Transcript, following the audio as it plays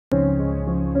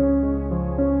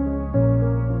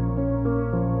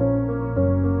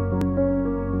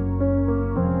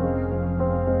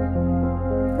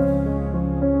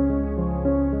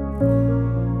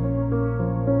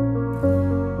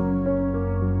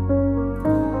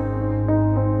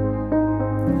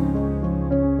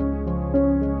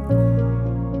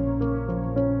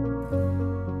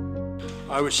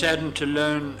I was saddened to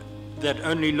learn that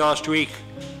only last week,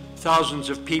 thousands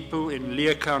of people in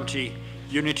Lear County,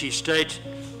 Unity State,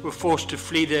 were forced to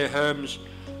flee their homes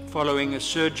following a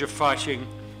surge of fighting,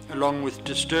 along with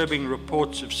disturbing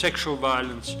reports of sexual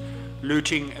violence,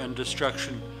 looting and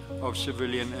destruction of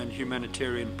civilian and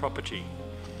humanitarian property.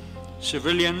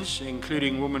 Civilians,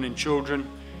 including women and children,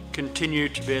 continue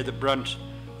to bear the brunt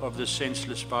of this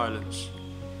senseless violence.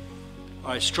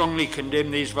 I strongly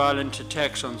condemn these violent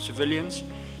attacks on civilians,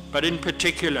 but in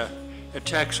particular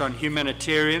attacks on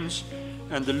humanitarians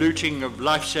and the looting of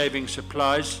life-saving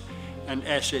supplies and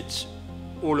assets,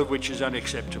 all of which is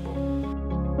unacceptable.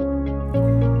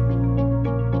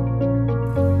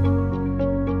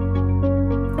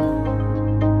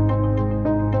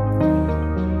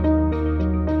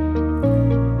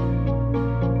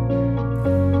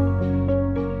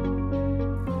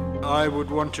 I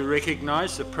would want to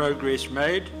recognize the progress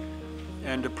made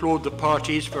and applaud the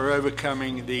parties for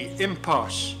overcoming the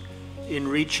impasse in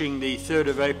reaching the 3rd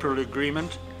of April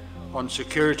agreement on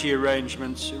security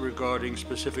arrangements regarding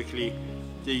specifically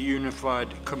the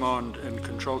unified command and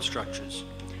control structures.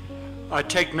 I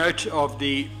take note of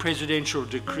the presidential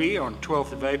decree on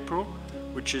 12th of April,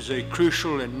 which is a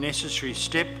crucial and necessary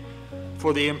step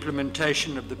for the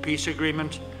implementation of the peace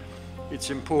agreement. It's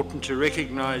important to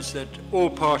recognize that all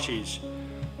parties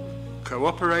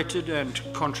cooperated and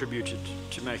contributed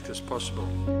to make this possible.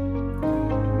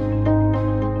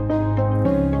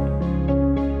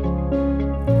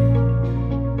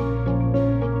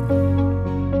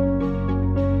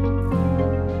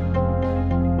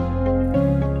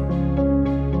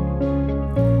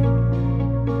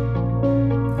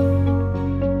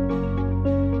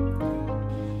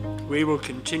 We will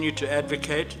continue to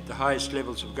advocate at the highest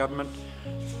levels of government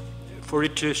for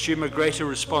it to assume a greater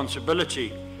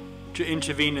responsibility to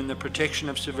intervene in the protection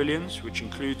of civilians, which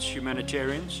includes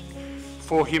humanitarians.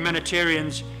 For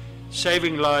humanitarians,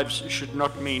 saving lives should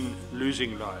not mean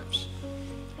losing lives.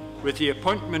 With the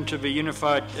appointment of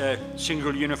a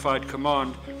single unified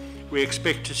command, we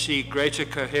expect to see greater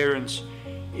coherence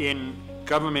in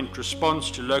government response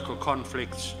to local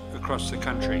conflicts across the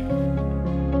country.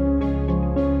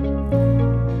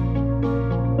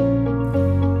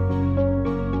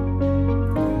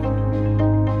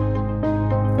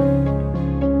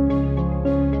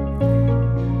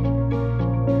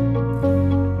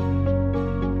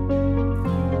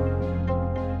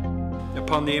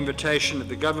 Upon the invitation of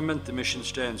the government, the mission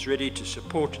stands ready to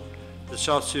support the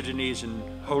South Sudanese in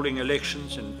holding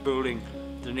elections and building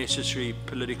the necessary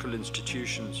political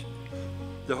institutions.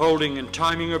 The holding and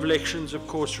timing of elections, of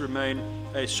course, remain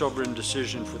a sovereign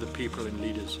decision for the people and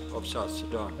leaders of South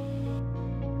Sudan.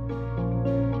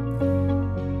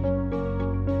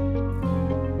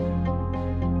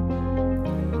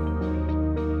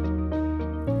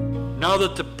 Now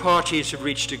that the parties have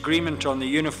reached agreement on the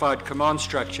unified command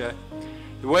structure,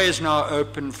 the way is now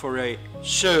open for a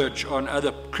surge on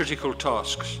other critical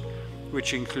tasks,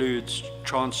 which includes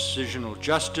transitional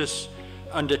justice,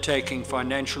 undertaking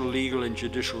financial, legal and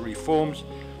judicial reforms,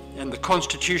 and the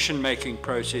constitution-making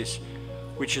process,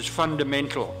 which is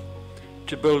fundamental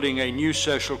to building a new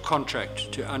social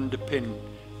contract to underpin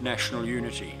national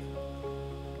unity.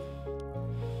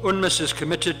 UNMISS is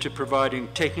committed to providing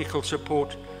technical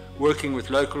support, working with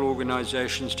local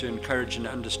organizations to encourage an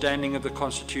understanding of the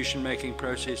constitution-making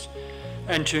process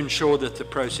and to ensure that the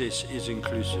process is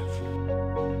inclusive.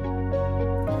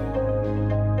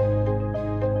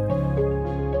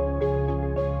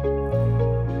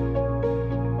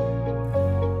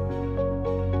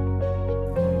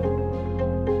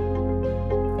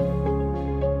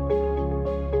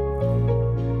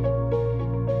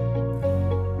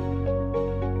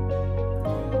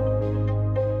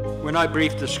 When I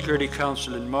briefed the Security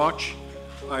Council in March,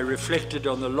 I reflected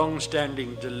on the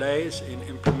long-standing delays in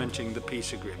implementing the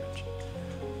peace agreement.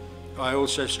 I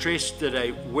also stressed that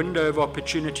a window of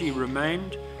opportunity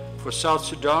remained for South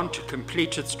Sudan to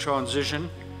complete its transition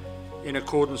in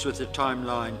accordance with the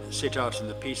timeline set out in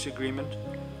the peace agreement.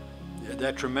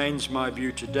 That remains my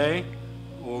view today,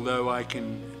 although I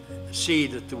can see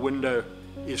that the window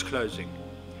is closing.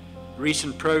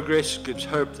 Recent progress gives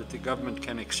hope that the government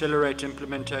can accelerate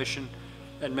implementation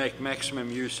and make maximum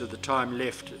use of the time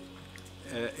left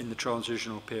in the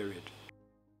transitional period.